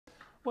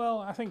Well,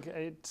 I think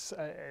it's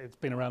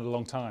been around a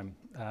long time.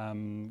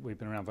 We've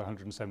been around for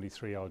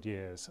 173 odd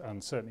years,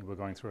 and certainly we're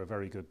going through a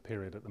very good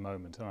period at the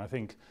moment. And I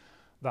think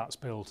that's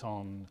built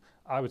on,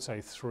 I would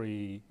say,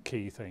 three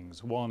key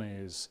things. One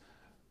is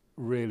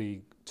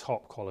really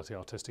top quality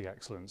artistic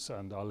excellence,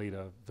 and our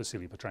leader,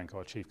 Vasily Petrenko,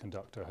 our chief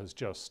conductor, has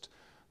just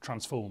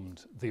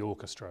transformed the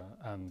orchestra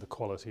and the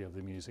quality of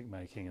the music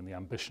making and the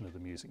ambition of the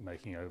music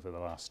making over the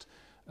last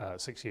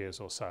 6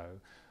 years or so.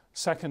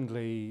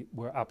 Secondly,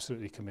 we're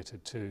absolutely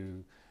committed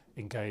to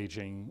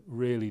engaging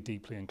really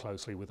deeply and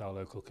closely with our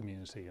local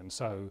community, and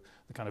so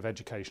the kind of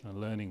education and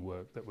learning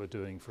work that we're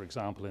doing, for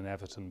example in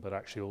Everton, but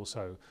actually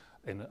also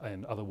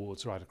in other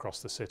wards right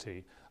across the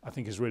city, I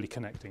think is really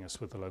connecting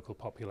us with the local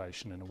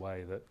population in a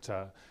way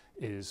that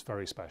is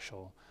very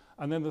special.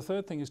 And then the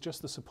third thing is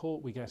just the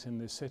support we get in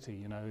this city.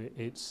 You know,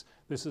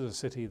 this is a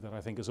city that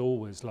I think has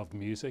always loved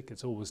music,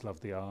 it's always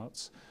loved the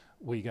arts.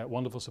 We get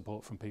wonderful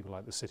support from people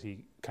like the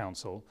City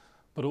Council,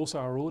 but also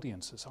our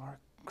audiences are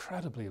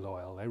incredibly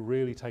loyal. They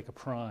really take a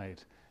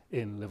pride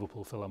in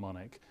Liverpool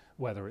Philharmonic,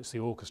 whether it's the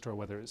orchestra,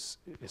 whether it's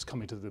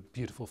coming to the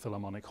beautiful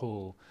Philharmonic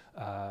Hall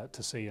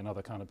to see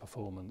another kind of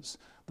performance.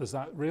 There's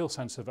that real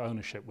sense of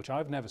ownership, which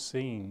I've never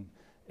seen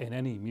in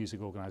any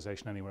music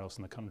organisation anywhere else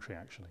in the country,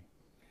 actually.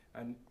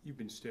 And you've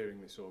been steering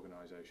this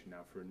organisation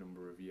now for a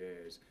number of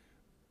years.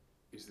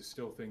 Is there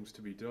still things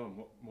to be done?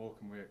 What more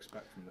can we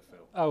expect from the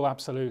Phil? Oh,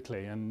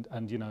 absolutely. And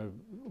you know,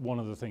 one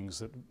of the things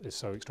that is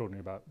so extraordinary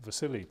about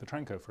Vasily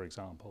Petrenko, for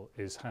example,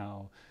 is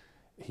how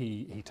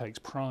he takes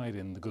pride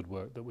in the good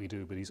work that we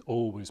do, but he's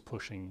always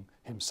pushing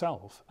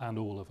himself and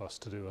all of us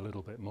to do a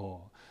little bit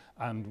more.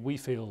 And we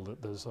feel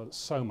that there's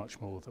so much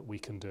more that we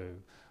can do,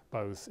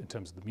 both in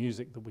terms of the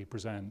music that we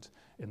present,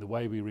 in the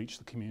way we reach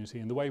the community,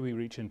 in the way we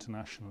reach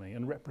internationally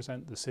and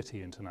represent the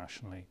city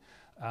internationally.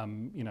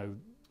 You know,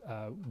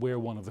 we're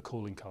one of the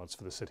calling cards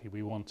for the city.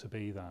 We want to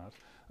be that.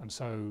 And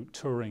so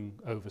touring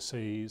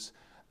overseas,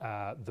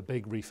 the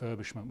big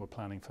refurbishment we're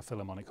planning for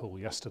Philharmonic Hall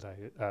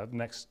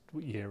next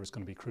year is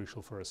going to be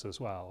crucial for us as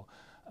well.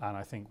 And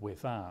I think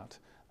with that,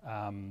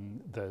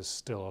 there's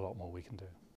still a lot more we can do.